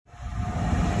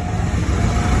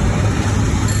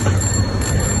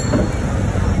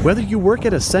Whether you work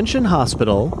at Ascension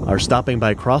Hospital, are stopping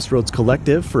by Crossroads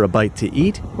Collective for a bite to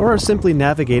eat, or are simply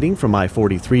navigating from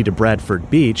I-43 to Bradford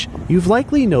Beach, you've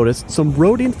likely noticed some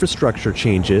road infrastructure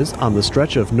changes on the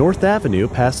stretch of North Avenue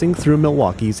passing through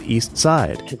Milwaukee's east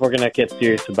side. If we're going to get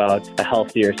serious about a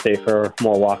healthier, safer,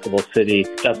 more walkable city,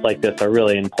 steps like this are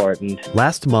really important.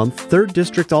 Last month, 3rd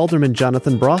District Alderman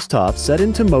Jonathan Brostoff set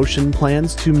into motion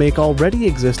plans to make already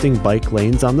existing bike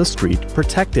lanes on the street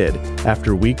protected.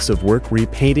 After weeks of work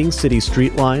repainting city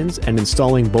street lines and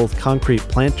installing both concrete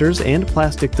planters and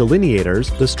plastic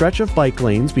delineators, the stretch of bike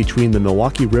lanes between the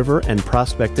Milwaukee River and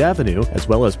Prospect Avenue, as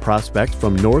well as Prospect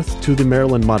from north to the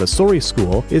Maryland Montessori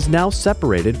School, is now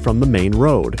separated from the main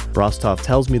road. Brostoff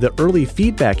tells me the early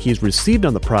feedback he's received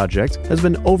on the project has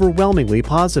been overwhelmingly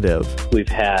positive. We've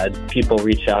had people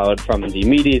reach out from the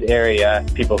immediate area,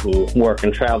 people who work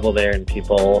and travel there, and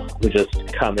people who just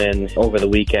come in over the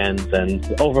weekends,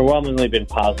 and overwhelmingly been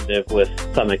positive with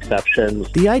some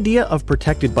exceptions. The idea of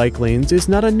protected bike lanes is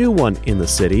not a new one in the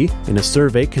city. In a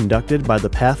survey conducted by the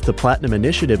Path to Platinum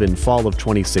Initiative in fall of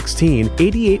 2016,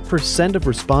 88% of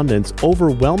respondents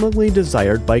overwhelmingly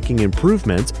desired biking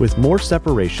improvements with more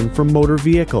separation from motor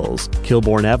vehicles.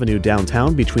 Kilbourne Avenue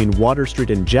downtown between Water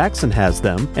Street and Jackson has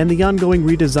them, and the ongoing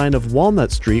redesign of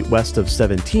Walnut Street west of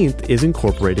 17th is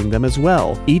incorporating them as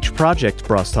well. Each project,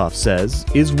 Brostoff says,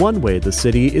 is one way the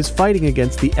city is fighting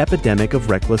against the epidemic of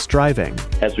reckless driving.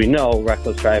 As we know,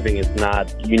 reckless driving is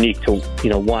not unique to,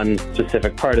 one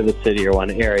specific part of the city or one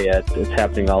area. It's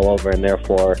happening all over, and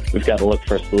therefore we've got to look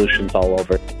for solutions all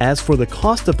over. As for the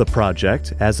cost of the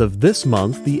project, as of this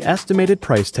month, the estimated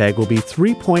price tag will be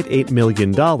 $3.8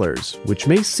 million, which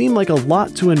may seem like a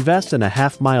lot to invest in a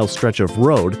half-mile stretch of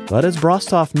road, but as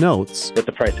Brostoff notes, with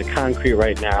the price of concrete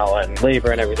right now and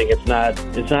labor and everything, it's not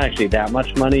actually that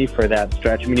much money for that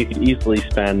stretch. I mean, you could easily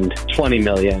spend $20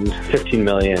 million, $15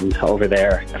 million over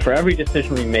there. For every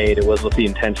decision we made, it was with the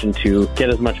intention to get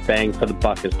as much bang for the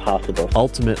buck as possible.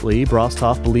 Ultimately,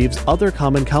 Brostoff believes other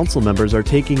Common Council members are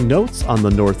taking notes on the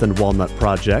North and Walnut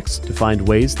projects to find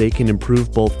ways they can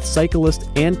improve both cyclist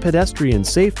and pedestrian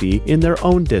safety in their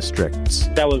own districts.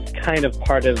 That was kind of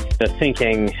part of the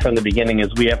thinking from the beginning,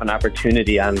 is we have an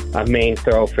opportunity on a main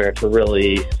thoroughfare to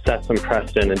really set some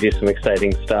precedent and do some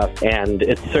exciting stuff, and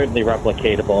it's certainly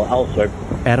replicatable elsewhere.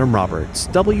 Adam Roberts,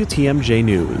 WTMJ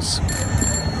News.